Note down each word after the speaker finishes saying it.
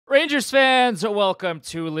Rangers fans, welcome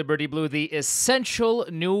to Liberty Blue, the essential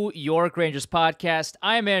New York Rangers podcast.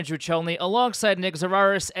 I'm Andrew Chelney alongside Nick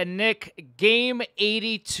Zararis. And Nick, game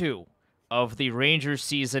 82 of the Rangers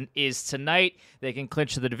season is tonight. They can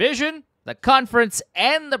clinch the division, the conference,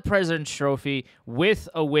 and the President's Trophy with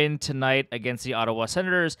a win tonight against the Ottawa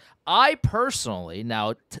Senators. I personally,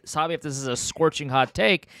 now, tell me if this is a scorching hot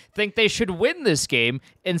take, think they should win this game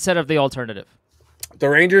instead of the alternative. The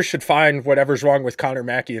Rangers should find whatever's wrong with Connor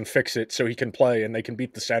Mackey and fix it so he can play and they can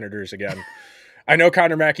beat the Senators again. I know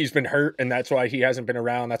Connor Mackey's been hurt, and that's why he hasn't been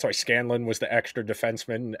around. That's why Scanlon was the extra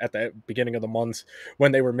defenseman at the beginning of the month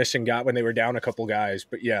when they were when they were down a couple guys.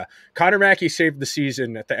 But yeah, Connor Mackey saved the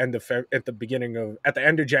season at the end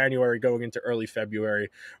of January, going into early February,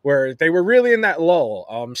 where they were really in that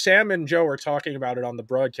lull. Sam and Joe were talking about it on the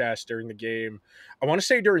broadcast during the game. I want to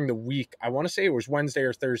say during the week. I want to say it was Wednesday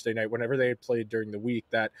or Thursday night, whenever they had played during the week,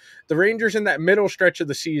 that the Rangers in that middle stretch of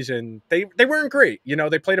the season, they weren't great. You know,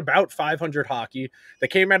 they played about 500 hockey. They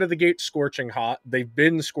came out of the gate scorching hot. They've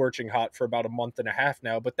been scorching hot for about a month and a half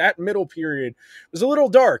now, but that middle period was a little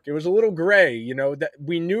dark. It was a little gray, you know, that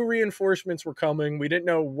we knew reinforcements were coming. We didn't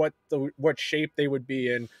know what shape they would be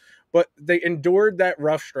in. But they endured that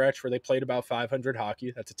rough stretch where they played about 500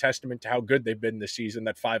 hockey. That's a testament to how good they've been this season,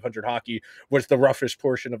 that 500 hockey was the roughest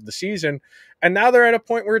portion of the season. And now they're at a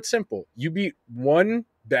point where it's simple. You beat one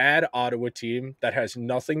bad Ottawa team that has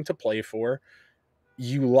nothing to play for.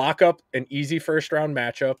 You lock up an easy first-round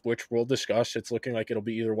matchup, which we'll discuss. It's looking like it'll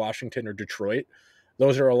be either Washington or Detroit.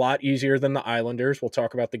 Those are a lot easier than the Islanders. We'll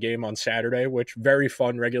talk about the game on Saturday, which very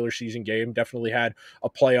fun regular season game. Definitely had a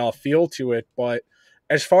playoff feel to it, but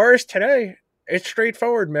as far as today, it's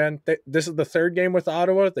straightforward, man. This is the third game with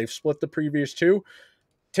Ottawa. They've split the previous two.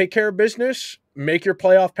 Take care of business. Make your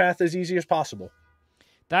playoff path as easy as possible.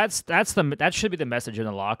 That should be the message in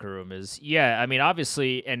the locker room is, yeah, I mean,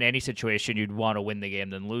 obviously in any situation you'd want to win the game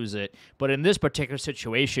than lose it. But in this particular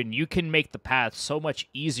situation, you can make the path so much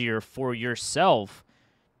easier for yourself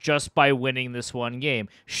just by winning this one game.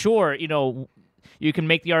 Sure, you know, you can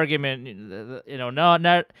make the argument, you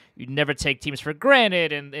know, you never take teams for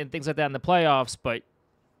granted and things like that in the playoffs, but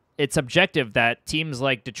it's objective that teams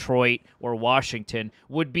like Detroit or Washington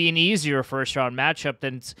would be an easier first-round matchup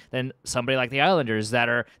than somebody like the Islanders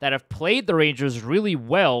that have played the Rangers really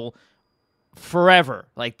well forever.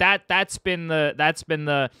 Like that's been the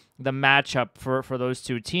matchup for those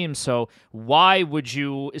two teams. So why would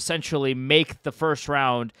you essentially make the first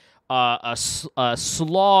round a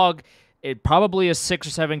slog? It probably a 6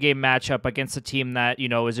 or 7 game matchup against a team that, you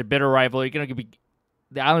know, is a bitter rival.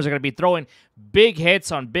 The Islanders are going to be throwing big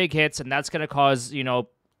hits on big hits, and that's going to cause, you know,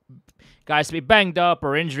 guys to be banged up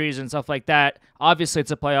or injuries and stuff like that. Obviously,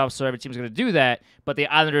 it's a playoff, so every team's going to do that. But the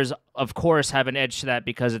Islanders, of course, have an edge to that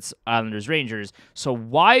because it's Islanders-Rangers. So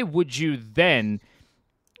why would you then,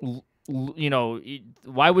 you know,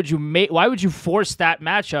 why would you force that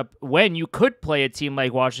matchup when you could play a team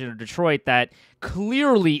like Washington or Detroit that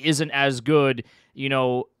clearly isn't as good, you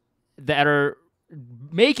know, that are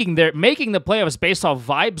making the playoffs based off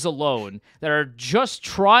vibes alone, that are just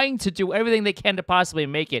trying to do everything they can to possibly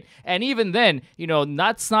make it. And even then, you know,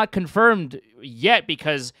 that's not confirmed yet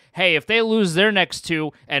because, hey, if they lose their next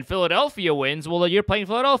two and Philadelphia wins, well, you're playing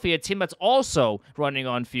Philadelphia, a team that's also running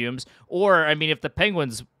on fumes. Or, I mean, if the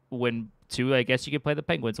Penguins win too, I guess you could play the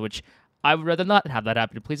Penguins, which I would rather not have that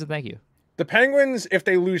happen. Please and thank you. The Penguins, if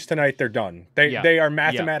they lose tonight, they're done. They are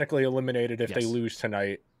mathematically eliminated if they lose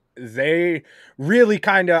tonight. They really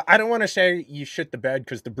kind of, I don't want to say you shit the bed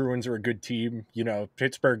because the Bruins are a good team. You know,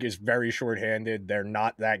 Pittsburgh is very shorthanded. They're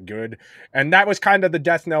not that good. And that was kind of the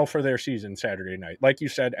death knell for their season Saturday night. Like you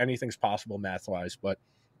said, anything's possible math-wise. But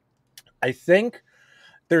I think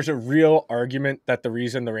there's a real argument that the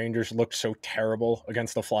reason the Rangers looked so terrible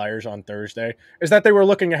against the Flyers on Thursday is that they were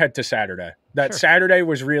looking ahead to Saturday. That Saturday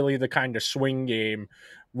was really the kind of swing game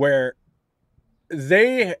where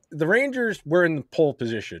the Rangers were in the pole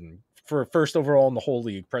position for first overall in the whole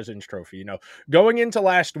league, President's Trophy. You know, going into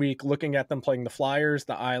last week, looking at them playing the Flyers,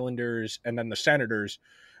 the Islanders, and then the Senators,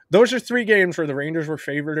 those are 3 games where the Rangers were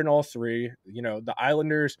favored in all 3. You know, the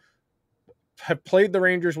Islanders have played the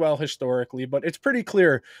Rangers well historically, but it's pretty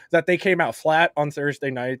clear that they came out flat on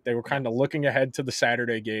Thursday night. They were kind of looking ahead to the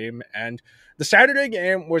Saturday game, and the Saturday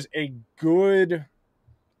game was a good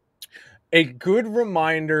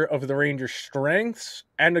reminder of the Rangers' strengths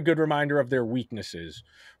and a good reminder of their weaknesses.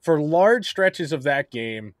 For large stretches of that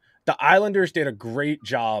game, the The Islanders did a great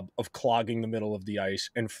job of clogging the middle of the ice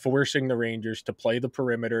and forcing the Rangers to play the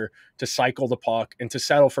perimeter, to cycle the puck, and to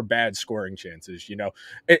settle for bad scoring chances.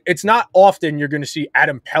 It's not often you're going to see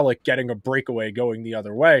Adam Pelech getting a breakaway going the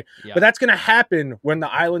other way, but that's going to happen when the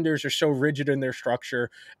Islanders are so rigid in their structure,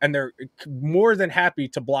 and they're more than happy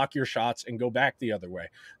to block your shots and go back the other way.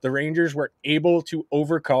 The Rangers were able to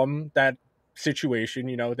overcome that situation.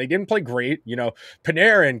 They didn't play great.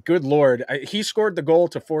 Panarin, good Lord, he scored the goal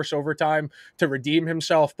to force overtime to redeem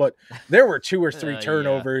himself, but there were 2 or 3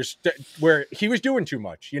 turnovers where he was doing too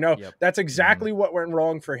much. That's exactly what went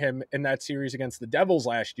wrong for him in that series against the Devils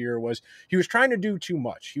last year. Was he was trying to do too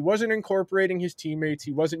much. He wasn't incorporating his teammates.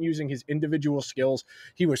 He wasn't using his individual skills.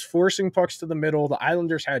 He was forcing pucks to the middle. The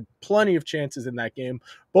Islanders had plenty of chances in that game.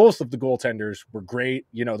 Both of the goaltenders were great.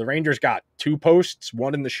 The Rangers got 2 posts,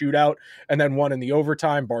 one in the shootout and then one in the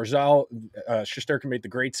overtime. Shesterkin made the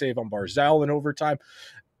great save on Barzal in overtime.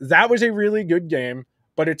 That was a really good game,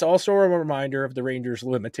 but it's also a reminder of the Rangers'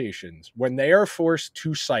 limitations. When they are forced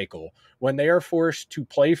to cycle, when they are forced to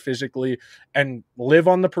play physically and live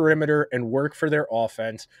on the perimeter and work for their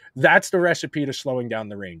offense, that's the recipe to slowing down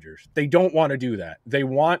the Rangers. They don't want to do that. They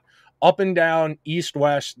want up and down,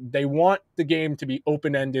 east-west. They want the game to be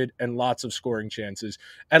open-ended and lots of scoring chances,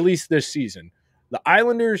 at least this season. The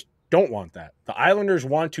Islanders don't want that. The Islanders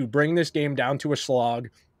want to bring this game down to a slog,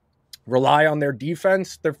 rely on their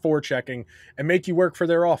defense, their forechecking, and make you work for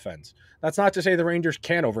their offense. That's not to say the Rangers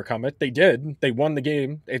can't overcome it. They did. They won the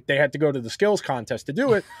game. They had to go to the skills contest to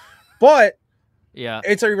do it. But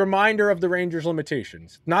it's a reminder of the Rangers'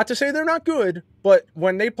 limitations. Not to say they're not good, but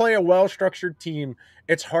when they play a well-structured team,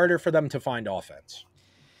 it's harder for them to find offense.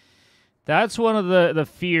 That's one of the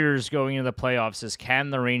fears going into the playoffs is,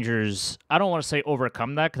 can the Rangers, I don't want to say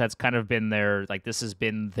overcome that, because that's kind of been this has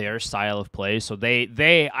been their style of play. So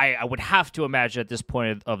I would have to imagine at this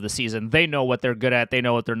point of the season, they know what they're good at, they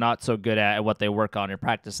know what they're not so good at, and what they work on in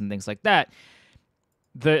practice and things like that.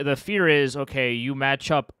 The fear is, okay, you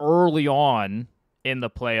match up early on in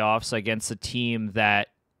the playoffs against a team that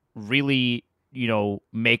really,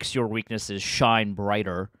 makes your weaknesses shine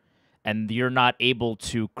brighter, and you're not able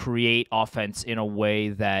to create offense in a way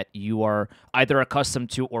that you are either accustomed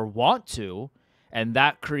to or want to, and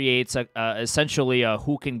that creates essentially a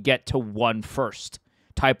who can get to one first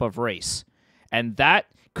type of race. And that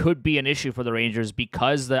could be an issue for the Rangers,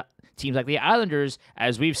 because the teams like the Islanders,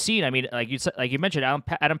 as we've seen, I mean, like you mentioned,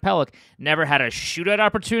 Adam Pelech never had a shootout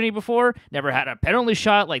opportunity before, never had a penalty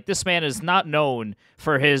shot. Like, this man is not known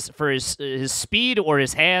for his speed or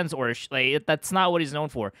his hands, or that's not what he's known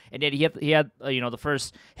for. And yet he had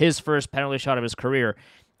his first penalty shot of his career.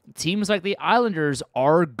 Teams like the Islanders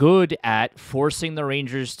are good at forcing the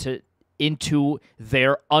Rangers into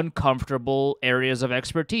their uncomfortable areas of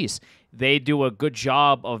expertise. They do a good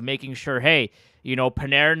job of making sure, hey,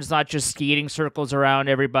 Panarin's not just skating circles around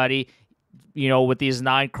everybody, with these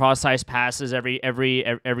 9 cross-ice passes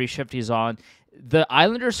every shift he's on. The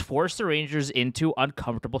Islanders force the Rangers into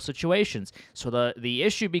uncomfortable situations. So the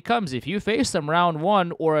issue becomes, if you face them round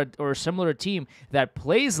one, or a similar team that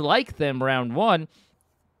plays like them round one,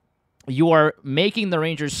 you are making the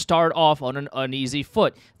Rangers start off on an uneasy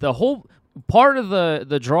foot. The whole part of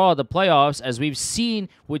the draw of the playoffs, as we've seen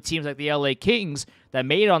with teams like the LA Kings that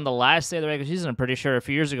made it on the last day of the regular season, I'm pretty sure a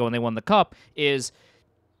few years ago when they won the Cup, is...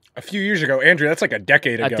 A few years ago, Andrew, that's like a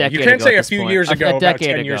decade ago. You can't say a few years ago, about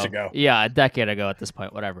 10 years ago. Yeah, a decade ago at this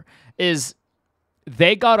point, whatever. Is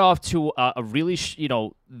they got off to a really,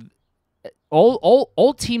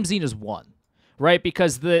 all teams need is one. Right,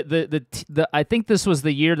 because the I think this was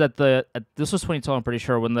the year that this was 2012, I'm pretty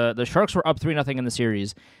sure, when the Sharks were up 3-0 in the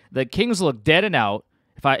series. The Kings looked dead and out,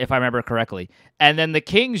 if I remember correctly, and then the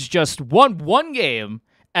Kings just won one game,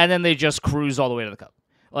 and then they just cruised all the way to the Cup.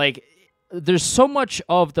 Like, there's so much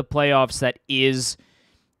of the playoffs that is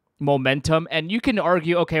momentum, and you can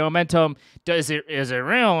argue, okay, momentum, is it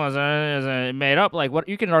real? Is it made up? Like, what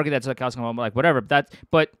you can argue that's like whatever.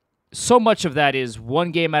 But so much of that is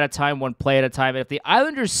one game at a time, one play at a time. And if the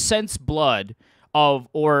Islanders sense blood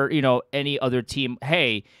or any other team,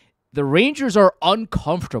 hey, the Rangers are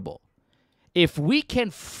uncomfortable. If we can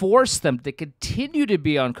force them to continue to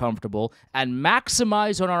be uncomfortable and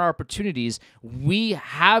maximize on our opportunities, we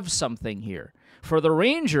have something here. For the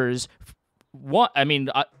Rangers,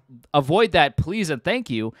 avoid that, please and thank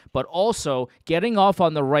you, but also getting off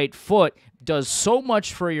on the right foot does so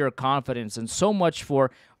much for your confidence and so much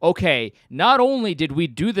for, okay, not only did we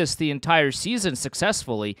do this the entire season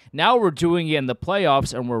successfully, now we're doing it in the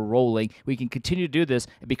playoffs and we're rolling. We can continue to do this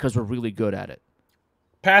because we're really good at it.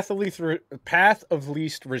 path of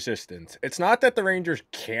least resistance. It's not that the Rangers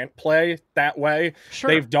can't play that way. Sure.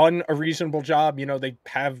 They've done a reasonable job.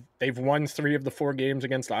 They've won 3 of the 4 games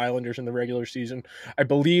against the Islanders in the regular season. I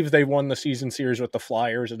believe they won the season series with the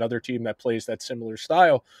Flyers, another team that plays that similar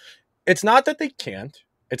style. It's not that they can't.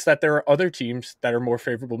 It's that there are other teams that are more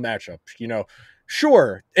favorable matchups.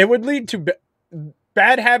 Sure, it would lead to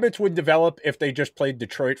bad habits would develop if they just played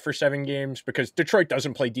Detroit for 7 games, because Detroit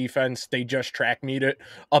doesn't play defense. They just track meet it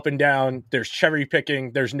up and down. There's cherry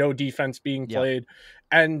picking. There's no defense being played.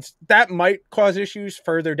 And that might cause issues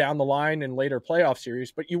further down the line in later playoff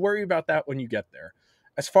series, but you worry about that when you get there.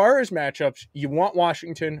 As far as matchups, you want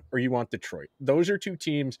Washington or you want Detroit. Those are 2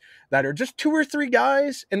 teams that are just 2 or 3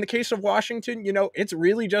 guys. In the case of Washington, it's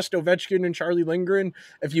really just Ovechkin and Charlie Lindgren.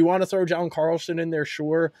 If you want to throw John Carlson in there,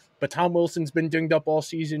 sure. But Tom Wilson's been dinged up all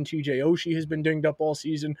season. TJ Oshie has been dinged up all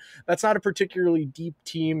season. That's not a particularly deep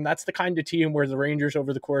team. That's the kind of team where the Rangers,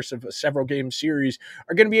 over the course of a several game series,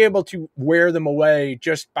 are going to be able to wear them away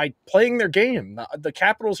just by playing their game. The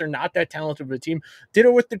Capitals are not that talented of a team.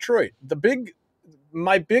 Ditto with Detroit.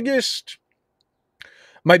 My biggest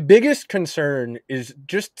concern is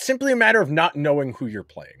just simply a matter of not knowing who you're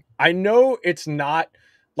playing. I know it's not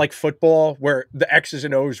like football where the X's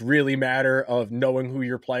and O's really matter of knowing who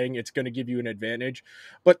you're playing. It's going to give you an advantage.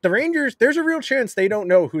 But the Rangers, there's a real chance they don't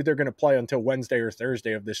know who they're going to play until Wednesday or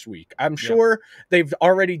Thursday of this week. I'm sure they've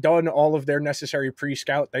already done all of their necessary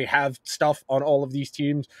pre-scout. They have stuff on all of these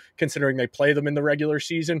teams, considering they play them in the regular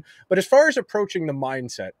season. But as far as approaching the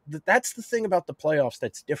mindset, that's the thing about the playoffs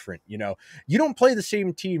that's different. You don't play the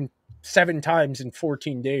same team 7 times in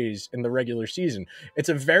 14 days in the regular season. It's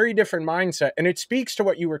a very different mindset, and it speaks to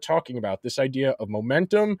what you were talking about, this idea of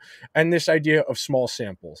momentum and this idea of small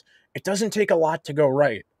samples. It doesn't take a lot to go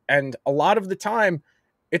right, and a lot of the time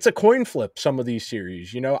it's a coin flip, some of these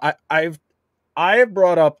series. I have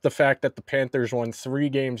brought up the fact that the Panthers won 3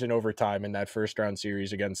 games in overtime in that first round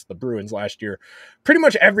series against the Bruins last year. Pretty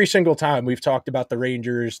much every single time we've talked about the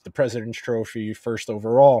Rangers, the President's Trophy, first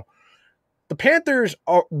overall. The Panthers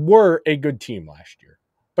were a good team last year,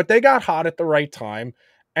 but they got hot at the right time.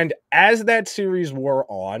 And as that series wore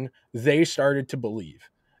on, they started to believe.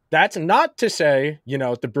 That's not to say,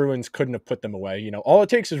 the Bruins couldn't have put them away. All it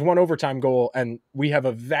takes is one overtime goal, and we have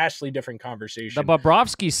a vastly different conversation. The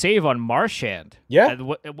Bobrovsky save on Marchand. Yeah.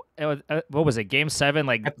 What was it, Game 7,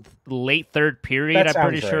 late third period, I'm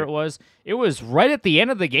pretty sure it was. It was right at the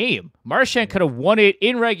end of the game. Marchand could have won it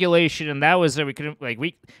in regulation, and that was we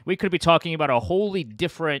could be talking about a wholly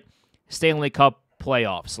different Stanley Cup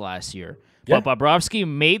playoffs last year. Yeah. But Bobrovsky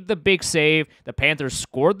made the big save. The Panthers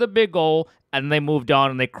scored the big goal, and they moved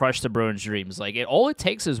on and they crushed the Bruins' dreams. All it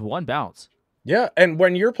takes is one bounce. Yeah, and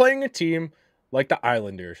when you're playing a team like the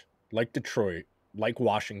Islanders, like Detroit, like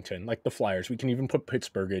Washington, like the Flyers, we can even put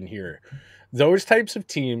Pittsburgh in here. Those types of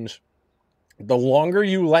teams, the longer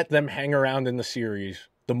you let them hang around in the series,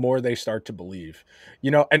 the more they start to believe.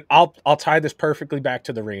 And I'll tie this perfectly back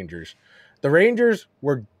to the Rangers. The Rangers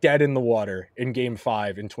were dead in the water in Game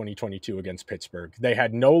 5 in 2022 against Pittsburgh. They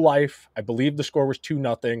had no life. I believe the score was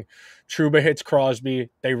 2-0. Trouba hits Crosby.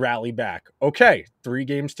 They rally back. Okay,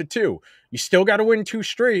 3-2. You still got to win 2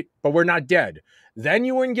 straight, but we're not dead. Then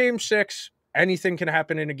you win Game 6. Anything can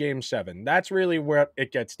happen in a Game 7. That's really where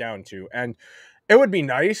it gets down to. And it would be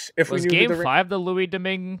nice if we knew Game 5 the Louis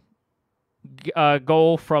Domingue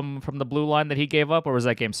goal from the blue line that he gave up, or was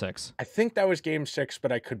that Game 6? I think that was Game 6,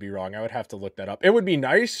 but I could be wrong. I would have to look that up. It would be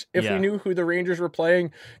nice if we knew who the Rangers were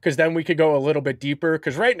playing, because then we could go a little bit deeper,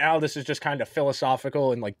 because right now this is just kind of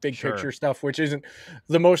philosophical and big picture stuff, which isn't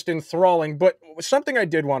the most enthralling. But something I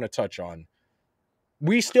did want to touch on,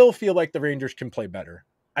 we still feel like the Rangers can play better.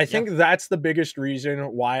 I think that's the biggest reason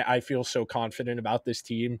why I feel so confident about this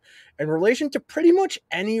team in relation to pretty much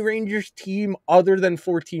any Rangers team other than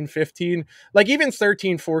 14-15. Even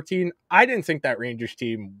 13-14, I didn't think that Rangers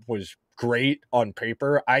team was great on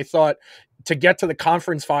paper. I thought to get to the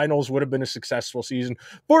conference finals would have been a successful season.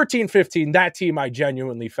 14-15, that team I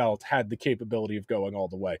genuinely felt had the capability of going all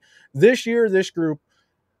the way. This year, this group,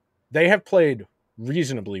 they have played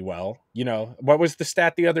reasonably well. What was the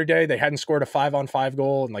stat the other day? They hadn't scored a 5-on-5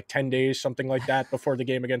 goal in 10 days, something like that, before the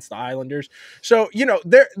game against the Islanders. So,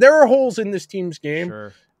 there are holes in this team's game.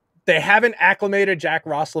 Sure. They haven't acclimated Jack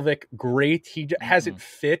Roslovic great. He hasn't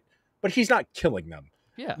fit, but he's not killing them.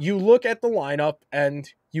 Yeah. You look at the lineup, and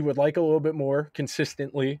you would like a little bit more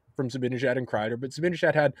consistently from Zibanejad and Kreider, but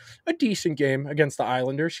Zibanejad had a decent game against the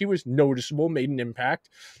Islanders. He was noticeable, made an impact.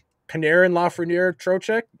 Panarin, Lafreniere,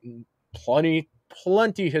 Trocheck, plenty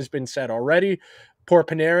has been said already. poor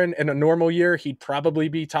Panarin in a normal year, he'd probably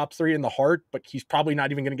be top 3 in the Hart, but he's probably not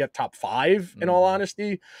even going to get top 5 in all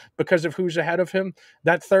honesty because of who's ahead of him.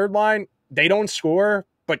 That third line, they don't score,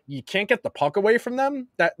 but you can't get the puck away from them.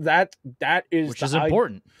 That is which is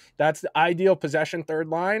important. That's the ideal possession third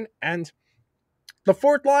line. And the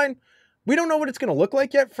fourth line, we don't know what it's going to look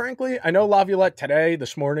like yet, frankly. I know Laviolette today,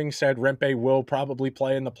 this morning, said Rempe will probably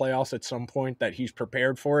play in the playoffs at some point, that he's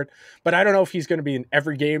prepared for it. But I don't know if he's going to be an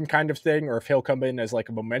every game kind of thing or if he'll come in as like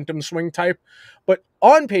a momentum swing type. But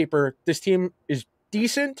on paper, this team is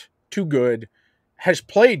decent to good, has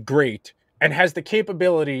played great, and has the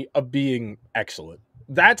capability of being excellent.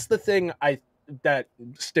 That's the thing that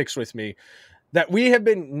sticks with me, that we have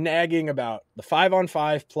been nagging about the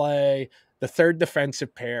 5-on-5 play, the third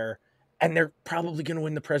defensive pair, and they're probably going to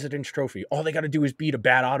win the President's Trophy. All they got to do is beat a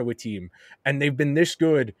bad Ottawa team, and they've been this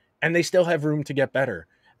good, and they still have room to get better.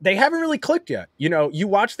 They haven't really clicked yet. You know, you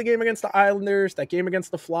watch the game against the Islanders, that game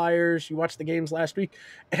against the Flyers, you watch the games last week.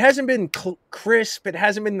 It hasn't been crisp. It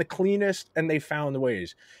hasn't been the cleanest, and they found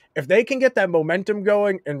ways. If they can get that momentum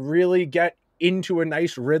going and really get into a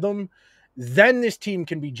nice rhythm, then this team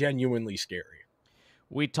can be genuinely scary.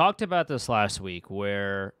 We talked about this last week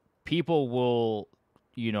where people will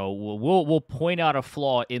we'll point out a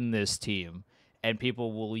flaw in this team, and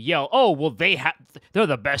people will yell, "Oh, well, they're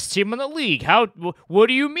the best team in the league. What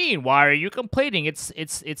do you mean? Why are you complaining?" It's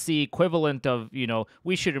the equivalent of,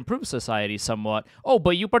 we should improve society somewhat. Oh,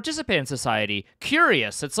 but you participate in society.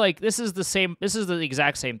 Curious. It's like this is the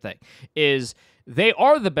exact same thing. Is they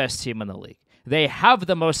are the best team in the league. They have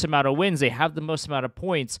the most amount of wins. They have the most amount of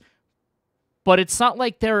points. But it's not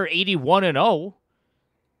like they're 81-0.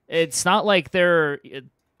 It's not like they're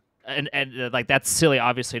and like that's silly.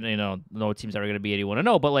 Obviously, no team's ever going to be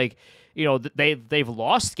 81-0. But like, they've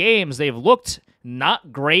lost games. They've looked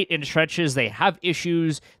not great in stretches. They have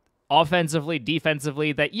issues offensively,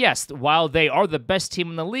 defensively. That yes, while they are the best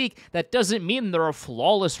team in the league, that doesn't mean they're a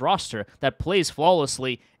flawless roster that plays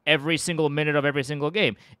flawlessly every single minute of every single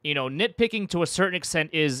game. Nitpicking to a certain extent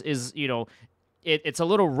is it's a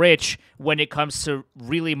little rich when it comes to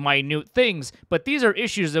really minute things, but these are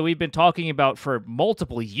issues that we've been talking about for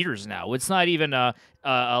multiple years now. It's not even a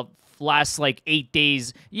last like 8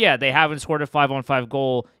 days. Yeah, they haven't scored a 5-on-5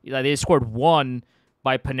 goal. They scored one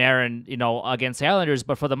by Panarin, against the Islanders,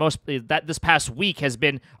 but for the most that this past week has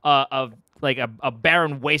been a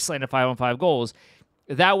barren wasteland of 5-on-5 goals.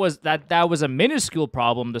 That was a minuscule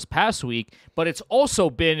problem this past week, but it's also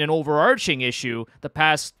been an overarching issue the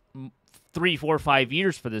past 3, 4, 5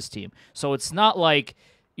 years for this team. So it's not like,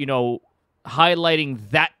 highlighting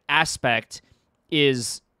that aspect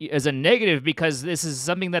is a negative, because this is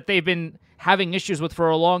something that they've been having issues with for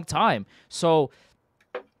a long time. So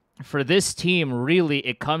for this team, really,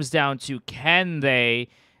 it comes down to, can they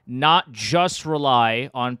not just rely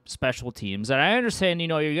on special teams? And I understand,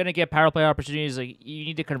 you're going to get power play opportunities, like you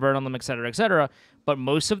need to convert on them, et cetera, but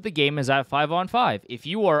most of the game is at 5-on-5.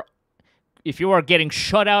 If you are getting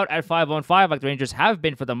shut out at 5-on-5, like the Rangers have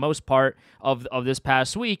been for the most part of this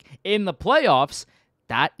past week in the playoffs,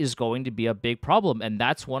 that is going to be a big problem. And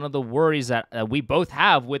that's one of the worries that we both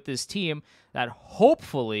have with this team, that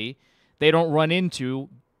hopefully they don't run into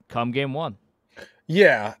come game one.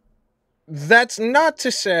 Yeah, that's not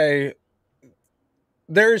to say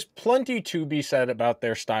there's plenty to be said about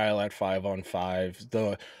their style at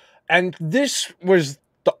 5-on-5. And this was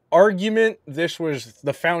the argument, this was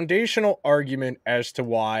the foundational argument as to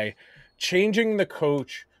why changing the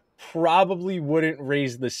coach probably wouldn't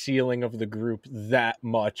raise the ceiling of the group that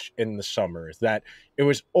much in the summer. That it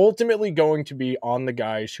was ultimately going to be on the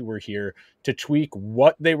guys who were here to tweak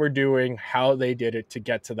what they were doing, how they did it to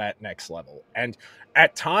get to that next level. And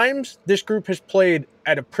at times, this group has played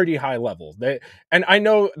at a pretty high level. And I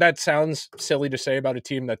know that sounds silly to say about a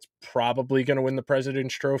team that's probably going to win the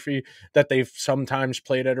President's Trophy, that they've sometimes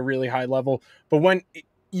played at a really high level. But when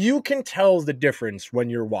you can tell the difference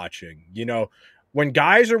when you're watching, when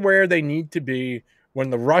guys are where they need to be, when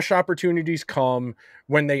the rush opportunities come,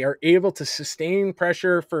 when they are able to sustain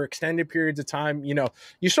pressure for extended periods of time,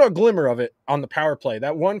 you saw a glimmer of it on the power play.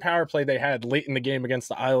 That one power play they had late in the game against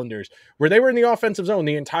the Islanders, where they were in the offensive zone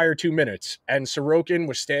the entire 2 minutes, and Sorokin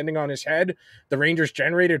was standing on his head. The Rangers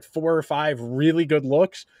generated 4 or 5 really good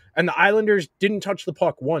looks, and the Islanders didn't touch the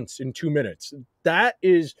puck once in 2 minutes. That's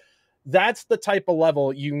the type of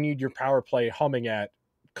level you need your power play humming at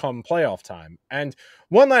come playoff time. And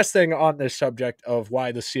one last thing on this subject of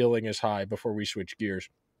why the ceiling is high before we switch gears.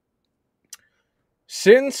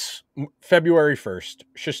 Since February 1st,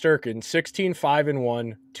 Shesterkin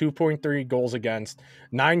 16-5-1, 2.3 goals against,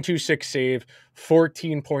 9.26 save,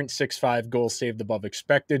 14.65 goals saved above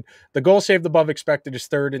expected. The goal saved above expected is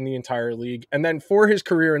third in the entire league. And then for his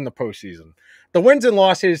career in the postseason, the wins and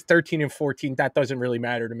losses 13-14, that doesn't really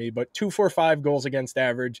matter to me, but 2.45 goals against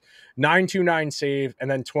average, 9.29 save, and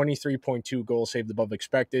then 23.2 goals saved above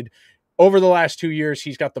expected. Over the last 2 years,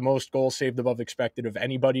 he's got the most goals saved above expected of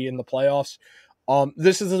anybody in the playoffs.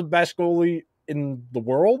 This is the best goalie in the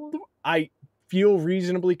world. I feel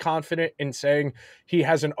reasonably confident in saying he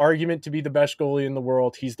has an argument to be the best goalie in the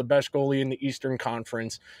world. He's the best goalie in the Eastern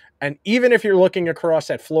Conference. And even if you're looking across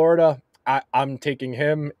at Florida, I'm taking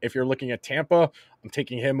him. If you're looking at Tampa, I'm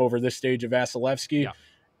taking him over this stage of Vasilevsky. Yeah.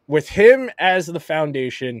 With him as the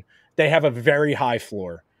foundation, they have a very high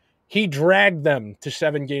floor. He dragged them to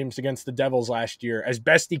 7 games against the Devils last year as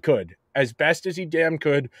best he could, as best as he damn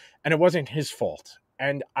could, and it wasn't his fault.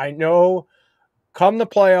 And I know come the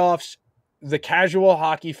playoffs, the casual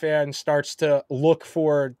hockey fan starts to look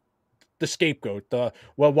for the scapegoat,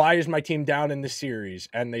 why is my team down in this series?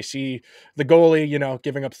 And they see the goalie,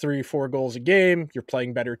 giving up 3-4 goals a game. You're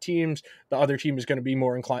playing better teams. The other team is going to be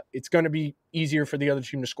more inclined. It's going to be easier for the other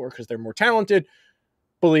team to score because they're more talented.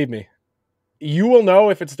 Believe me, you will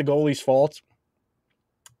know if it's the goalie's fault.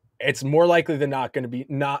 It's more likely than not going to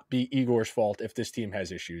not be Igor's fault if this team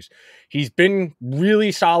has issues. He's been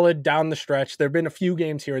really solid down the stretch. There have been a few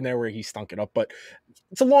games here and there where he stunk it up, but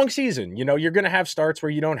it's a long season. You're going to have starts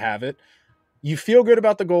where you don't have it. You feel good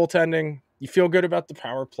about the goaltending. You feel good about the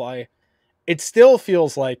power play. It still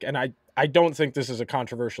feels like, and I don't think this is a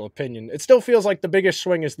controversial opinion, it still feels like the biggest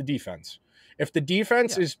swing is the defense. If the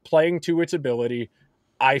defense is playing to its ability,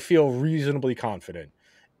 I feel reasonably confident.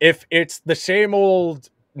 If it's the same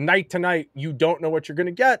old night to night, you don't know what you're going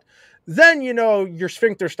to get, then, your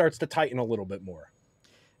sphincter starts to tighten a little bit more.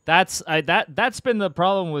 That's been the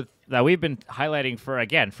problem that we've been highlighting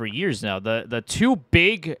for years now. The two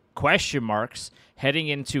big question marks heading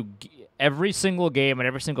into every single game and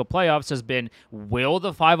every single playoffs has been, will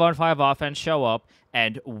the 5-on-5 offense show up,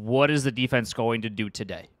 and what is the defense going to do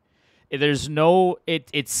today?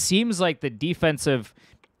 It seems like the defensive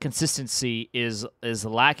consistency is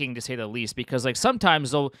lacking, to say the least, because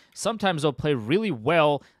sometimes they'll play really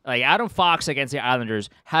well. Like Adam Fox against the Islanders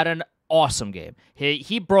had an awesome game.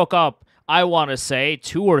 He broke up, I want to say,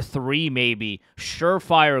 2 or 3 maybe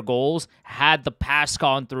surefire goals. Had the pass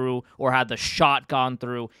gone through or had the shot gone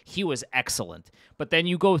through, he was excellent. But then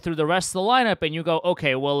you go through the rest of the lineup and you go,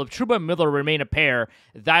 okay, well, if Trouba and Miller remain a pair,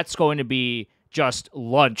 that's going to be just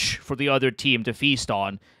lunch for the other team to feast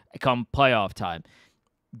on come playoff time.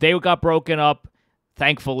 They got broken up,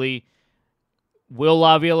 thankfully. Will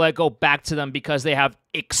Laviolette go back to them because they have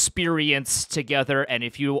experience together? And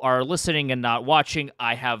if you are listening and not watching,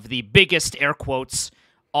 I have the biggest air quotes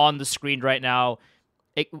on the screen right now.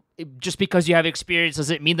 Just because you have experience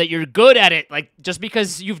doesn't mean that you're good at it. Just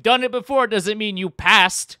because you've done it before doesn't mean you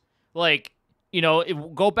passed.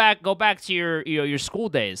 Go back to your school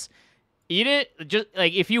days. Eat it. Just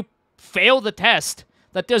if you fail the test,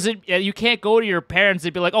 that doesn't. You can't go to your parents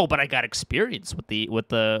and be like, "Oh, but I got experience with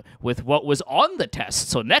what was on the test,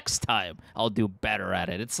 so next time I'll do better at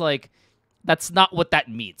it." It's that's not what that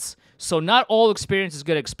means. So not all experience is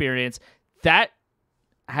good experience. That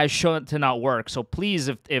has shown to not work. So please,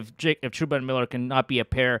 if Trouba and Miller cannot be a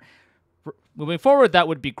pair moving forward, that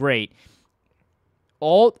would be great.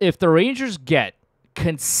 If the Rangers get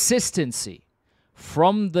consistency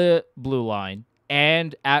from the blue line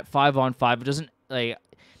and at 5-on-5, it doesn't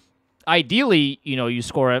ideally, you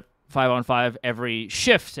score at 5-on-5 every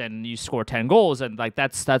shift and you score 10 goals and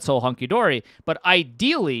that's all hunky dory. But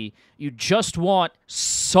ideally, you just want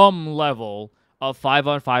some level of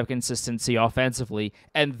 5-on-5 consistency offensively,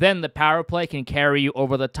 and then the power play can carry you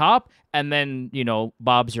over the top, and then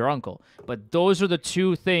Bob's your uncle. But those are the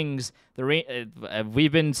two things.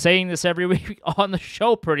 We've been saying this every week on the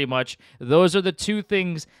show, pretty much. Those are the two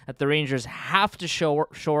things that the Rangers have to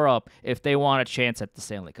shore up if they want a chance at the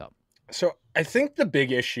Stanley Cup. So I think the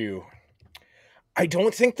big issue, I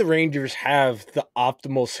don't think the Rangers have the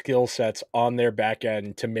optimal skill sets on their back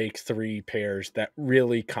end to make 3 pairs that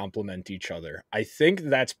really complement each other. I think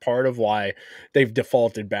that's part of why they've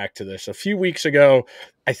defaulted back to this. A few weeks ago,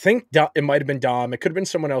 I think it might have been Dom. It could have been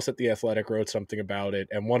someone else at The Athletic wrote something about it.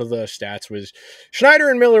 And one of the stats was Schneider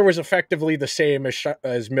and Miller was effectively the same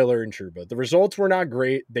as Miller and Trouba. The results were not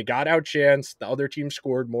great. They got outchanced. The other team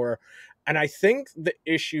scored more. And I think the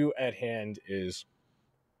issue at hand is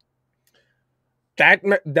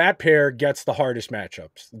that pair gets the hardest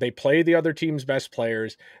matchups. They play the other team's best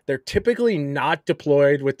players. They're typically not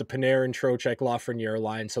deployed with the Panarin, Trocheck, Lafreniere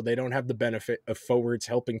line, so they don't have the benefit of forwards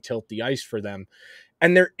helping tilt the ice for them.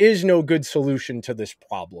 And there is no good solution to this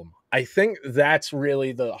problem. I think that's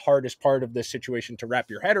really the hardest part of this situation to wrap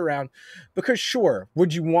your head around, because sure,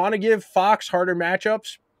 would you want to give Fox harder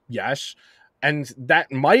matchups? Yes. And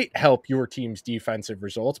that might help your team's defensive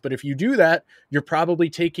results. But if you do that, you're probably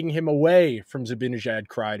taking him away from Zibanejad,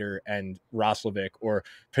 Kreider, and Roslovic, or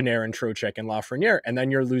Panarin, Trocheck, and Lafreniere. And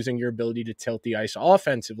then you're losing your ability to tilt the ice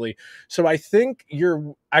offensively. So I think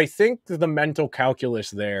the mental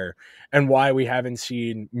calculus there, and why we haven't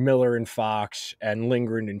seen Miller and Fox and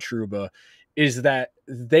Lindgren and Trouba, is that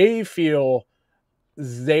they feel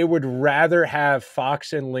they would rather have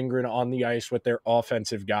Fox and Lindgren on the ice with their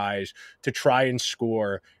offensive guys to try and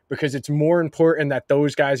score, because it's more important that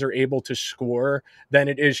those guys are able to score than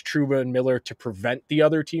it is Trouba and Miller to prevent the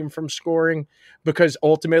other team from scoring. Because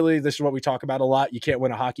ultimately, this is what we talk about a lot. You can't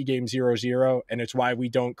win a hockey game 0-0, and it's why we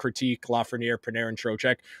don't critique Lafreniere, Panarin,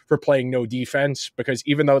 Trocheck for playing no defense, because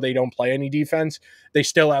even though they don't play any defense, they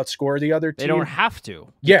still outscore the other team. They don't have to,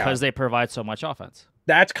 because they provide so much offense.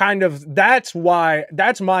 That's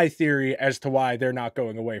my theory as to why they're not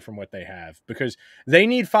going away from what they have, because they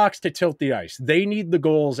need Fox to tilt the ice. They need the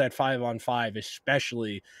goals at 5-on-5,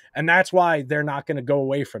 especially. And that's why they're not going to go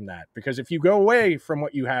away from that, because if you go away from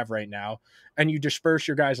what you have right now and you disperse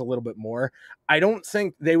your guys a little bit more, I don't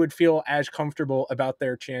think they would feel as comfortable about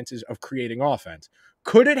their chances of creating offense.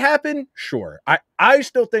 Could it happen? Sure. I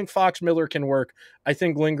still think Fox Miller can work. I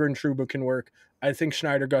think Lindgren Trouba can work. I think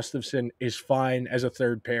Schneider Gustafsson is fine as a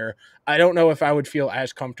third pair. I don't know if I would feel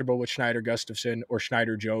as comfortable with Schneider Gustafsson or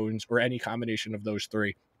Schneider Jones or any combination of those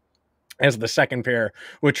three as the second pair,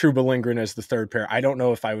 with Trouba Lindgren as the third pair. I don't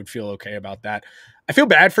know if I would feel okay about that. I feel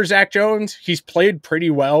bad for Zach Jones. He's played pretty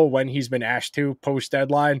well when he's been asked to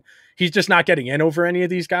post-deadline. He's just not getting in over any of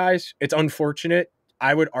these guys. It's unfortunate.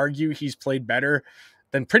 I would argue he's played better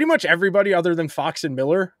than pretty much everybody other than Fox and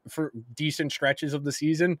Miller for decent stretches of the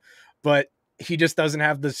season. But he just doesn't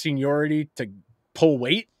have the seniority to pull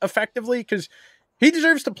weight effectively, because he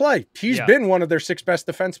deserves to play. He's been one of their 6 best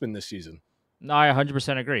defensemen this season. No, I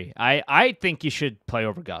 100% agree. I think you should play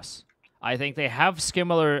over Gus. I think they have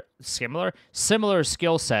similar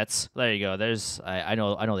skill sets. There you go. I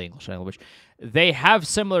know the English language. They have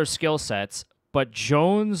similar skill sets, but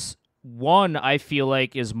Jones, one, I feel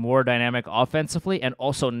like, is more dynamic offensively and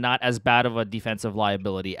also not as bad of a defensive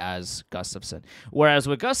liability as Gustafsson. Whereas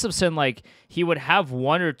with Gustafsson, like, he would have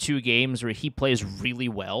 1 or 2 games where he plays really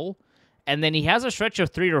well, and then he has a stretch of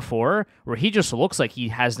 3 or 4 where he just looks like he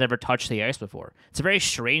has never touched the ice before. It's a very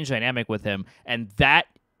strange dynamic with him, and that,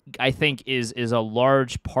 I think, is a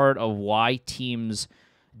large part of why teams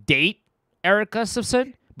date Eric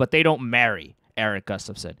Gustafsson, but they don't marry Eric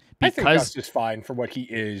Gustafsson. I think Gus is fine for what he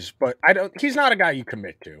is, but he's not a guy you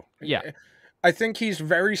commit to. Yeah. I think he's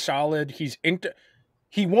very solid.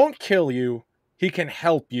 He won't kill you. He can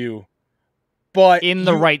help you. But in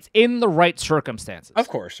the right circumstances. Of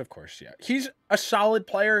course, yeah. He's a solid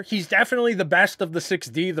player. He's definitely the best of the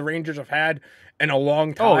 6D the Rangers have had in a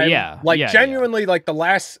long time. Oh, yeah. Genuinely, like, the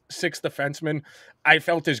last 6 defensemen I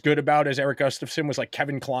felt as good about as Eric Gustafsson was like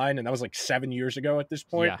Kevin Kline, and that was like 7 years ago at this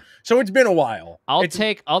point. Yeah. So it's been a while. I'll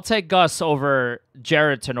take Gus over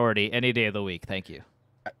Jared Tenorti any day of the week. Thank you.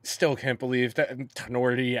 I still can't believe that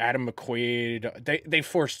Tenorti, Adam McQuaid, they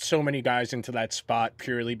forced so many guys into that spot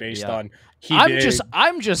purely based on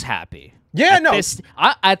I'm just happy. Yeah,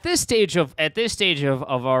 At this stage of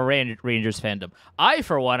our Rangers fandom, I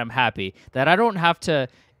for one am happy that I don't have to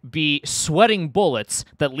be sweating bullets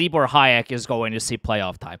that Libor Hayek is going to see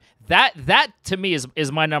playoff time. That to me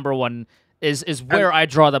is my number one, is where I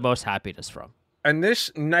draw the most happiness from. And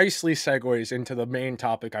this nicely segues into the main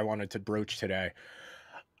topic I wanted to broach today.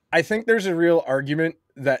 I think there's a real argument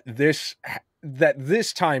that this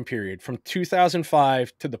time period from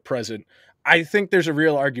 2005 to the present, I think there's a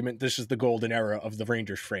real argument this is the golden era of the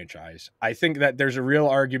Rangers franchise. I think that there's a real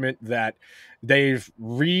argument that they've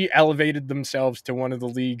re-elevated themselves to one of the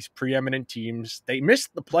league's preeminent teams. They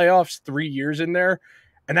missed the playoffs 3 years in there,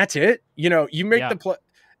 and that's it. You know, you make the play.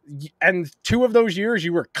 And 2 of those years,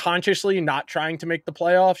 you were consciously not trying to make the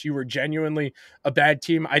playoffs. You were genuinely a bad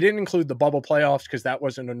team. I didn't include the bubble playoffs because that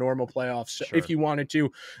wasn't a normal playoffs. So if you wanted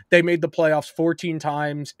to, they made the playoffs 14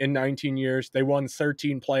 times in 19 years. They won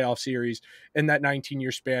 13 playoff series in that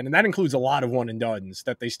 19-year span. And that includes a lot of one-and-dones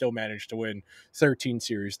that they still managed to win 13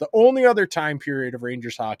 series. The only other time period of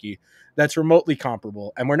Rangers hockey that's remotely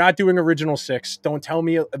comparable, and we're not doing original 6. Don't tell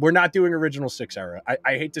me we're not doing original 6 era.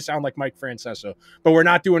 I hate to sound like Mike Francesa, but we're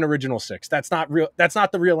not doing do an original six. That's not real. That's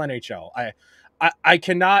not the real NHL. I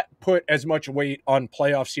cannot put as much weight on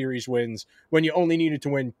playoff series wins when you only needed to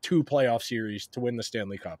win 2 playoff series to win the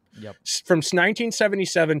Stanley Cup. Yep. From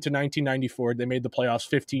 1977 to 1994, they made the playoffs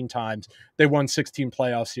 15 times. They won 16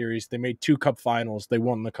 playoff series. They made 2 cup finals. They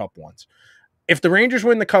won the cup once. If the Rangers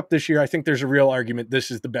win the cup this year, I think there's a real argument this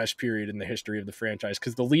is the best period in the history of the franchise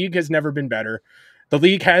because the league has never been better. The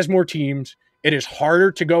league has more teams. It is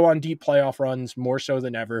harder to go on deep playoff runs more so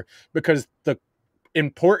than ever because the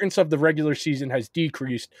importance of the regular season has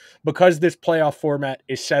decreased because this playoff format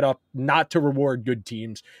is set up not to reward good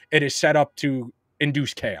teams. It is set up to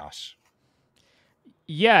induce chaos.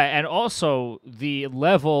 Yeah, and also the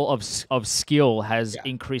level of skill has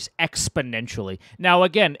increased exponentially. Now,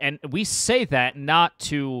 again, and we say that not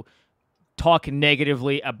to talk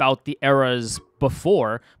negatively about the eras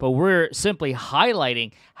before, but we're simply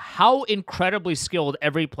highlighting how incredibly skilled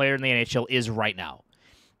every player in the NHL is right now.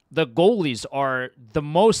 The goalies are the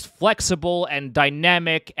most flexible and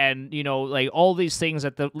dynamic and, like all these things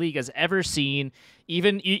that the league has ever seen.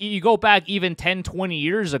 Even you go back even 10, 20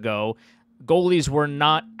 years ago, goalies were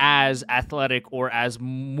not as athletic or as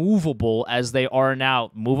movable as they are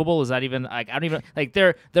now. Movable? Is that even, like, I don't even, like,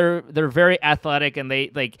 they're very athletic and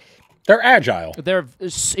they're agile. They're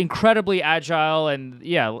incredibly agile, and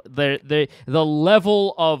the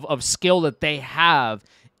level of skill that they have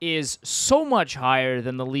is so much higher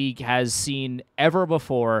than the league has seen ever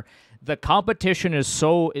before. The competition is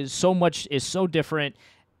so different.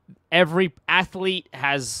 Every athlete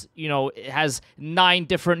has 9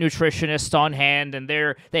 different nutritionists on hand, and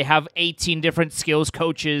they have 18 different skills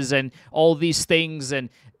coaches and all these things, and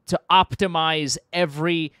to optimize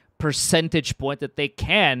every percentage point that they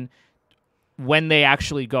can when they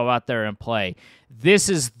actually go out there and play. This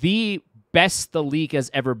is the best the league has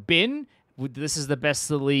ever been. This is the best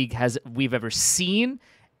the league we've ever seen.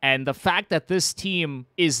 And the fact that this team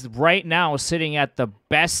is right now sitting at the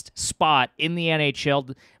best spot in the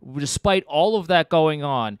NHL, despite all of that going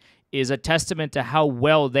on, is a testament to how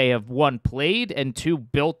well they have, 1, played, and 2,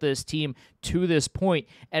 built this team to this point.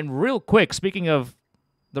 And real quick, speaking of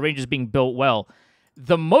the Rangers being built well,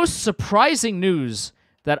 the most surprising news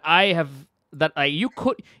that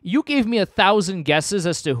you gave me 1,000 guesses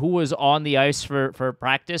as to who was on the ice for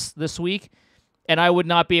practice this week, and I would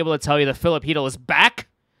not be able to tell you that Philip Hedl is back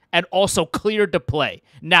and also cleared to play.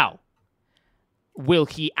 Now, will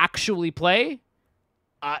he actually play?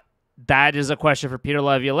 That is a question for Peter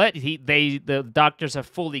Laviolette. The doctors have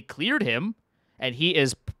fully cleared him, and he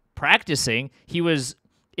is practicing. He was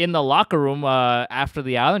in the locker room after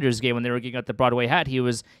the Islanders game when they were getting out the Broadway hat. He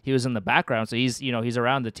was in the background, so he's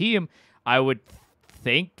around the team. I would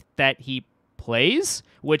think that he plays,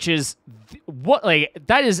 which is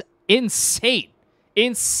that is insane.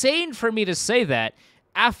 Insane for me to say that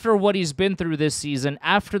after what he's been through this season,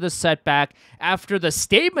 after the setback, after the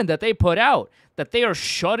statement that they put out that they are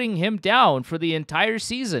shutting him down for the entire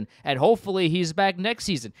season, and hopefully he's back next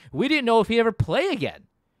season. We didn't know if he'd ever play again.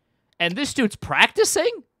 And this dude's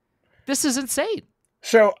practicing? This is insane.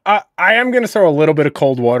 So I am going to throw a little bit of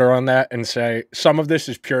cold water on that and say some of this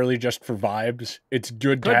is purely just for vibes. It's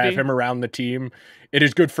good to have him around the team. It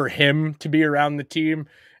is good for him to be around the team.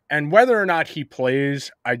 And whether or not he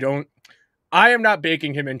plays, I am not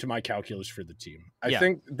baking him into my calculus for the team. I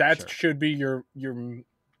think that should be your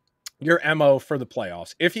MO for the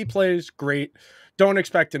playoffs. If he plays, great. Don't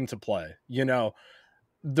expect him to play. The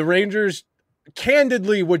Rangers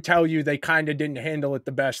candidly would tell you they kind of didn't handle it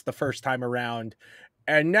the best the first time around.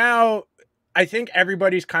 And now I think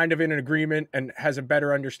everybody's kind of in an agreement and has a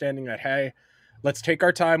better understanding that, hey, let's take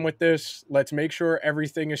our time with this. Let's make sure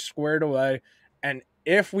everything is squared away. And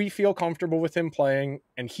if we feel comfortable with him playing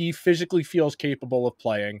and he physically feels capable of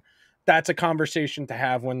playing, that's a conversation to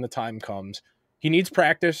have when the time comes. He needs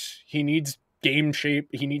practice. He needs game shape.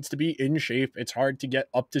 He needs to be in shape. It's hard to get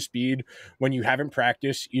up to speed when you haven't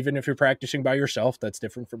practiced. Even if you're practicing by yourself, that's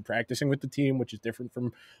different from practicing with the team, which is different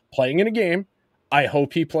from playing in a game. I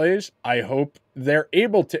hope he plays. I hope they're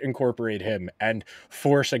able to incorporate him and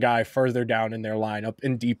force a guy further down in their lineup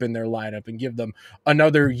and deep in their lineup and give them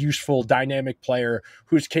another useful, dynamic player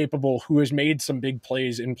who's capable, who has made some big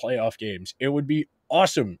plays in playoff games. It would be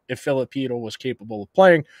awesome if Philip Hedl was capable of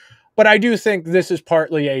playing. But I do think this is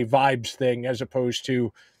partly a vibes thing as opposed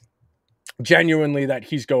to genuinely that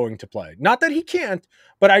he's going to play. Not that he can't,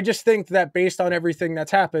 but I just think that based on everything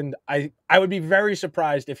that's happened, I would be very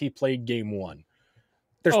surprised if he played game 1.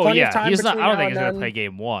 There's plenty of time. I don't think he's going to play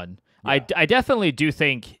game 1. Yeah. I definitely do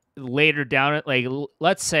think later down, like,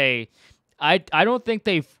 let's say, I don't think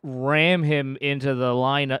they ram him into the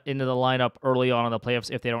lineup early on in the playoffs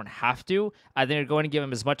if they don't have to. I think they're going to give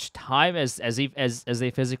him as much time as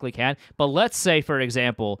they physically can. But let's say, for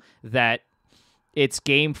example, that it's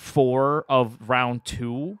game 4 of round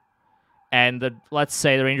 2, and let's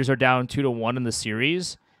say the Rangers are down 2-1 in the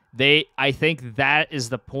series. I think that is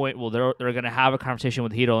the point where they're going to have a conversation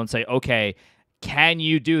with Hito and say, okay, can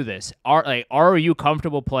you do this? Are you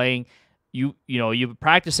comfortable playing? You've been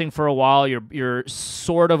practicing for a while. You're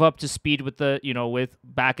sort of up to speed with with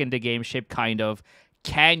back into game shape, kind of.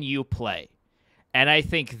 Can you play? And I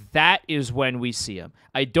think that is when we see him.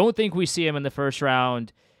 I don't think we see him in the first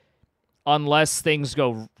round unless things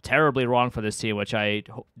go terribly wrong for this team, which I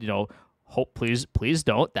hope please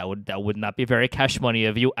don't. That would not be very cash money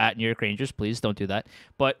of you at New York Rangers. Please don't do that.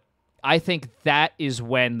 But I think that is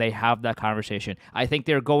when they have that conversation. I think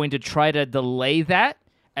they're going to try to delay that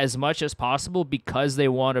as much as possible because they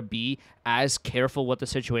want to be as careful with the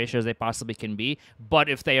situation as they possibly can be. But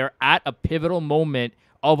if they are at a pivotal moment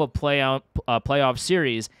of a playoff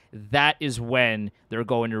series, that is when they're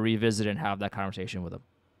going to revisit and have that conversation with them.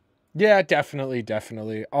 Yeah, definitely.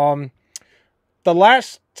 The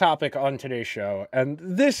last topic on today's show, and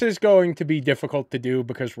this is going to be difficult to do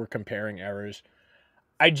because we're comparing eras.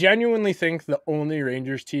 I genuinely think the only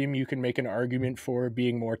Rangers team you can make an argument for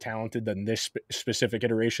being more talented than this specific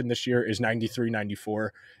iteration this year is 93-94.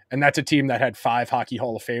 And that's a team that had 5 Hockey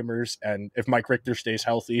Hall of Famers. And if Mike Richter stays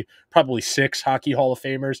healthy, probably 6 Hockey Hall of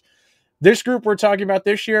Famers. This group we're talking about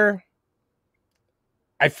this year,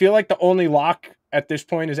 I feel like the only lock at this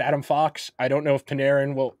point is Adam Fox. I don't know if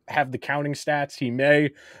Panarin will have the counting stats. He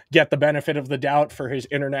may get the benefit of the doubt for his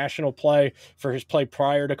international play, for his play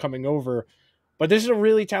prior to coming over. But this is a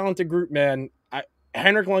really talented group, man.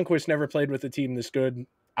 Henrik Lundqvist never played with a team this good.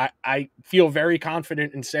 I feel very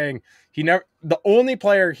confident in saying the only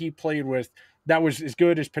player he played with that was as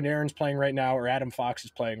good as Panarin's playing right now or Adam Fox is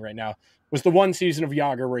playing right now was the one season of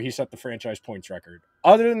Jágr where he set the franchise points record.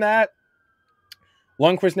 Other than that,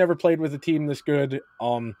 Lundqvist never played with a team this good.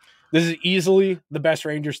 This is easily the best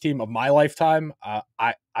Rangers team of my lifetime.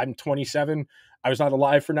 I'm 27. I was not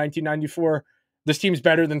alive for 1994. This team's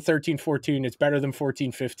better than 13-14. It's better than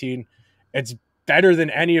 14-15. It's better than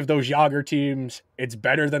any of those Jágr teams. It's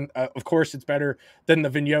better than, of course, it's better than the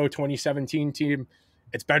Vigneault 2017 team.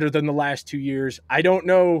 It's better than the last 2 years. I don't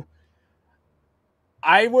know.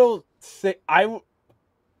 How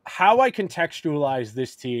I contextualize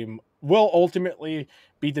this team will ultimately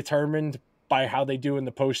be determined by how they do in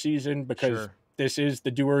the postseason because This is the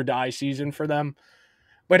do or die season for them.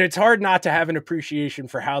 But it's hard not to have an appreciation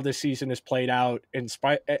for how this season has played out,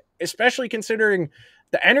 especially considering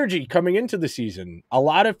the energy coming into the season. A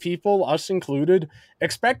lot of people, us included,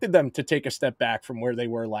 expected them to take a step back from where they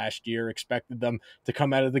were last year, expected them to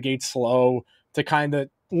come out of the gate slow, to kind of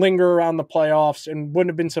linger around the playoffs, and wouldn't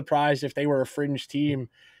have been surprised if they were a fringe team.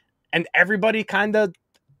 And everybody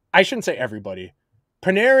I shouldn't say everybody.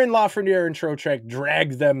 Panarin, Lafreniere, and Trocheck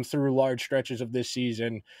dragged them through large stretches of this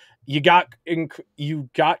season. You got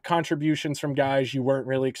contributions from guys you weren't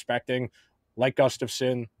really expecting, like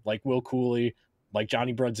Gustafsson, like Will Cooley, like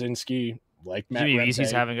Johnny Brodzinski, like Matt Jimmy Rempe.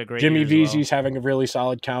 Vesey's having a great Jimmy year as Vesey's having a really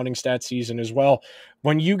solid counting stat season as well.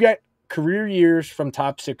 When you get career years from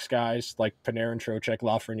top 6 guys like Panarin, Trocheck,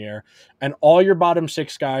 Lafreniere, and all your bottom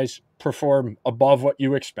 6 guys perform above what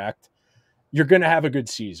you expect, you're going to have a good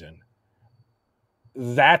season.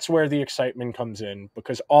 That's where the excitement comes in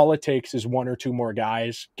because all it takes is 1 or 2 more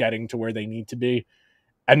guys getting to where they need to be.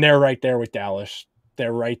 And they're right there with Dallas.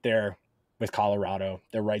 They're right there with Colorado.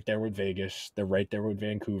 They're right there with Vegas. They're right there with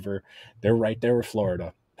Vancouver. They're right there with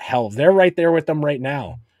Florida. Hell, they're right there with them right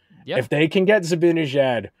now. Yep. If they can get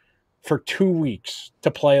Zibanejad for 2 weeks to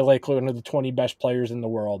play like one of the 20 best players in the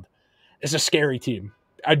world, it's a scary team.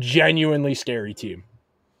 A genuinely scary team.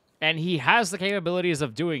 And he has the capabilities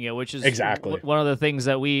of doing it, which is exactly one of the things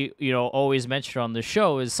that we, always mention on the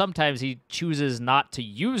show is sometimes he chooses not to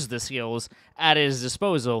use the skills at his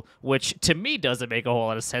disposal, which to me doesn't make a whole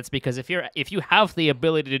lot of sense because if you have the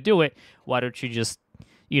ability to do it, why don't you just,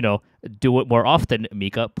 do it more often,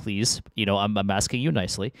 Mika, please? I'm asking you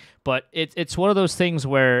nicely. But it's one of those things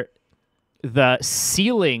where the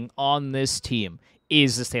ceiling on this team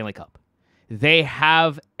is the Stanley Cup. They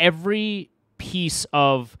have every piece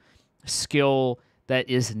of skill that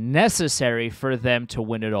is necessary for them to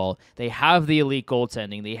win it all. They have the elite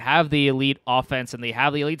goaltending, they have the elite offense, and they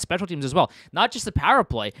have the elite special teams as well. Not just the power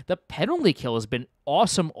play, the penalty kill has been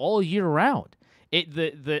awesome all year round.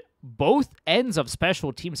 The both ends of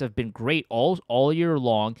special teams have been great all year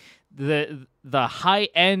long. The high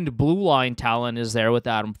end blue line talent is there with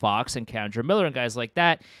Adam Fox and Kendra Miller and guys like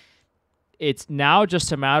that. It's now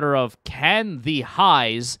just a matter of, can the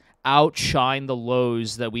highs outshine the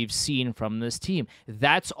lows that we've seen from this team?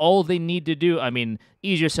 That's all they need to do. I mean,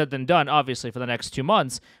 easier said than done, obviously, for the next 2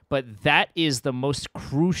 months, but that is the most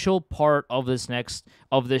crucial part of this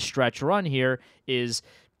stretch run here is,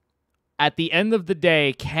 at the end of the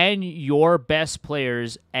day, can your best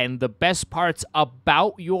players and the best parts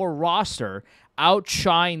about your roster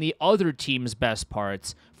outshine the other team's best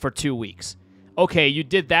parts for 2 weeks? Okay, you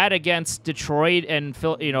did that against Detroit and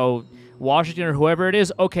Washington or whoever it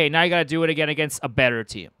is. Okay, now you got to do it again against a better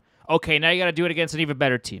team. Okay, now you got to do it against an even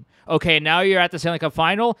better team. Okay, now you're at the Stanley Cup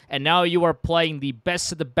final, and now you are playing the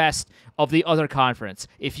best of the best of the other conference.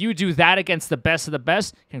 If you do that against the best of the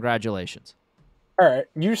best, congratulations. All right,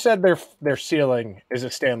 you said their ceiling is a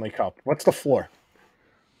Stanley Cup. What's the floor?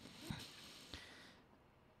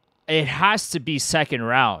 It has to be second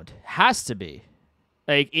round. Has to be.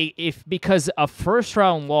 Because a first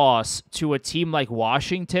round loss to a team like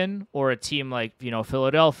Washington or a team like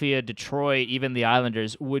Philadelphia, Detroit, even the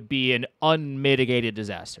Islanders would be an unmitigated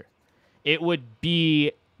disaster. It would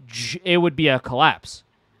be a collapse,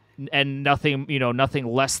 and nothing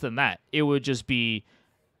less than that. It would just be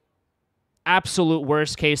absolute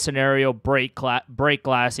worst case scenario, break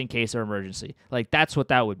glass in case of emergency. That's what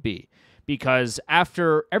that would be. Because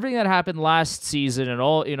after everything that happened last season and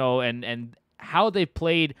all, and how they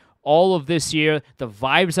played all of this year, the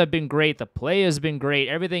vibes have been great, the play has been great,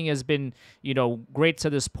 everything has been, great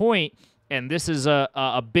to this point. And this is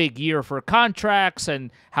a big year for contracts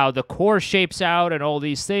and how the core shapes out and all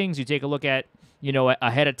these things. You take a look at,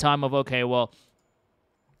 ahead of time of, okay, well,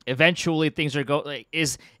 eventually things are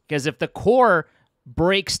because if the core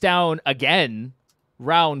breaks down again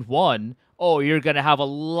round one, you're going to have a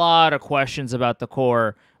lot of questions about the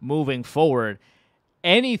core moving forward.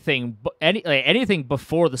 Anything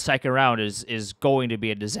before the second round is going to be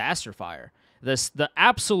a disaster fire. The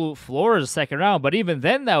absolute floor is the second round, but even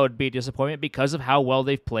then that would be a disappointment because of how well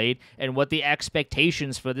they've played and what the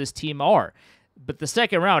expectations for this team are. But the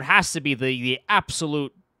second round has to be the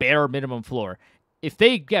absolute bare minimum floor. If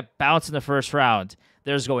they get bounced in the first round,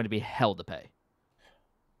 there's going to be hell to pay.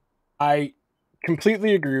 I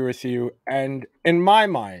completely agree with you. And in my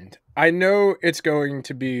mind, I know it's going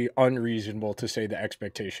to be unreasonable to say the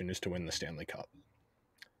expectation is to win the Stanley Cup.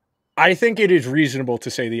 I think it is reasonable to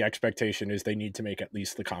say the expectation is they need to make at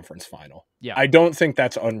least the conference final. Yeah. I don't think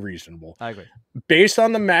that's unreasonable. I agree. Based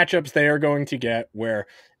on the matchups they are going to get, where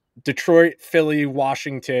Detroit, Philly,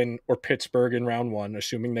 Washington, or Pittsburgh in round one,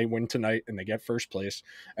 assuming they win tonight and they get first place.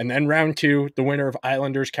 And then round two, the winner of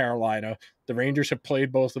Islanders, Carolina. The Rangers have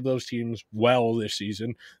played both of those teams well this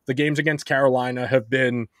season. The games against Carolina have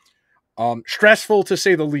been stressful to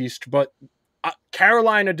say the least, but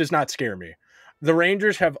Carolina does not scare me. The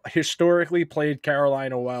Rangers have historically played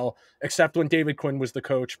Carolina well, except when David Quinn was the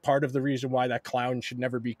coach. Part of the reason why that clown should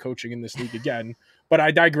never be coaching in this league again. But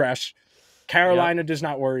I digress. Carolina does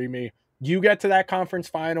not worry me. You get to that conference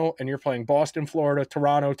final and you're playing Boston, Florida,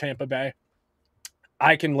 Toronto, Tampa Bay.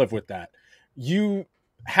 I can live with that. You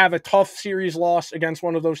have a tough series loss against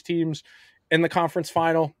one of those teams in the conference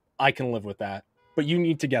final. I can live with that. But you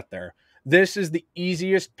need to get there. This is the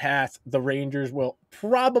easiest path the Rangers will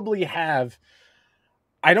probably have.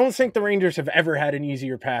 I don't think the Rangers have ever had an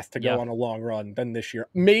easier path to go on a long run than this year.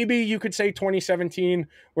 Maybe you could say 2017,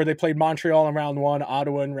 where they played Montreal in round one,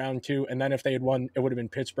 Ottawa in round two, and then if they had won, it would have been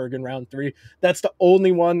Pittsburgh in round three. That's the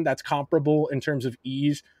only one that's comparable in terms of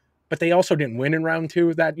ease, but they also didn't win in round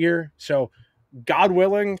two that year. So God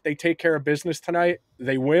willing, they take care of business tonight.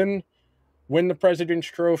 They win the President's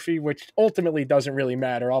Trophy, which ultimately doesn't really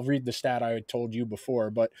matter. I'll read the stat I had told you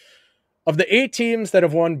before, but of the 8 teams that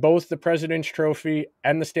have won both the President's Trophy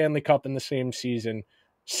and the Stanley Cup in the same season,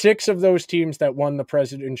 6 of those teams that won the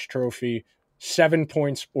President's Trophy, 7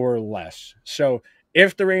 points or less. So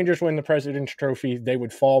if the Rangers win the President's Trophy, they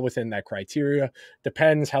would fall within that criteria.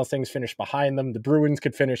 Depends how things finish behind them. The Bruins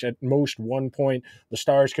could finish at most 1 point. The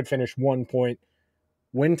Stars could finish 1 point.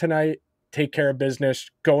 Win tonight. Take care of business,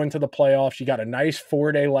 go into the playoffs. You got a nice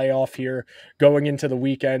 4-day layoff here going into the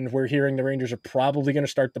weekend. We're hearing the Rangers are probably going to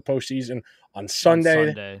start the postseason on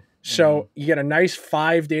Sunday. So you get a nice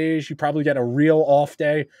 5 days. You probably get a real off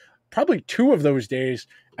day, probably 2 of those days.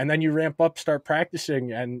 And then you ramp up, start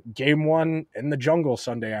practicing, and game 1 in the jungle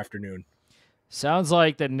Sunday afternoon. Sounds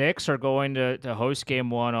like the Knicks are going to host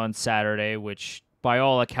game 1 on Saturday, which by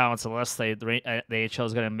all accounts, unless the AHL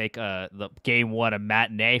is going to make the game 1 a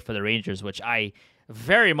matinee for the Rangers, which I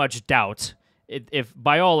very much doubt. If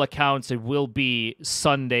by all accounts, it will be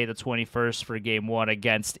Sunday the 21st for game 1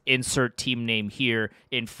 against insert team name here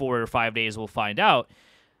in 4 or 5 days. We'll find out.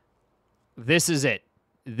 This is it.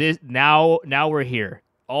 this now we're here.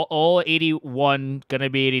 All 81, gonna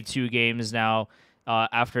be 82 games now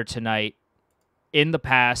after tonight. In the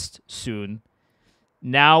past, soon.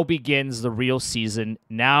 Now begins the real season.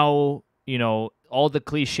 Now, all the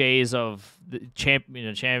cliches of the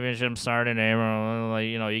championship starting,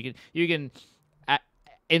 you can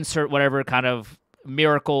insert whatever kind of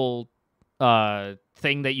miracle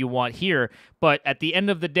thing that you want here. But at the end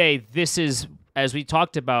of the day, this is, as we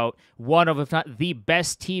talked about, one of, if not the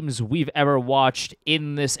best teams we've ever watched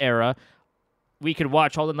in this era. We could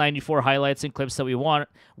watch all the 94 highlights and clips that we want.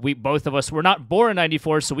 Both of us were not born in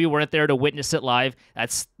 94, so we weren't there to witness it live.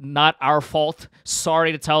 That's not our fault.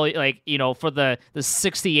 Sorry to tell you, for the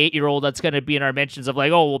 68-year-old that's going to be in our mentions of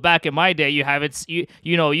like, oh, well, back in my day, you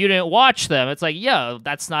didn't watch them. It's like, yeah,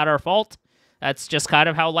 that's not our fault. That's just kind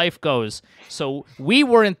of how life goes. So we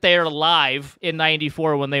weren't there live in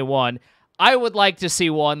 94 when they won. I would like to see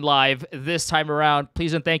one live this time around.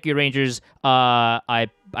 Please and thank you, Rangers. I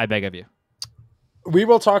beg of you. We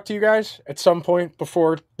will talk to you guys at some point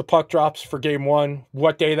before the puck drops for game one.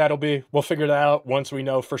 What day that'll be, we'll figure that out once we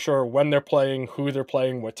know for sure when they're playing, who they're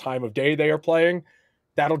playing, what time of day they are playing.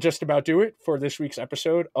 That'll just about do it for this week's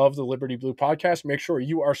episode of the Liberty Blue Podcast. Make sure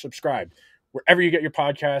you are subscribed wherever you get your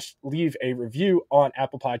podcasts. Leave a review on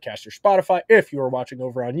Apple Podcasts or Spotify. If you are watching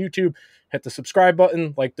over on YouTube, hit the subscribe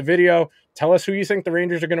button, like the video. Tell us who you think the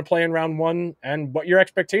Rangers are going to play in round one and what your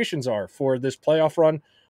expectations are for this playoff run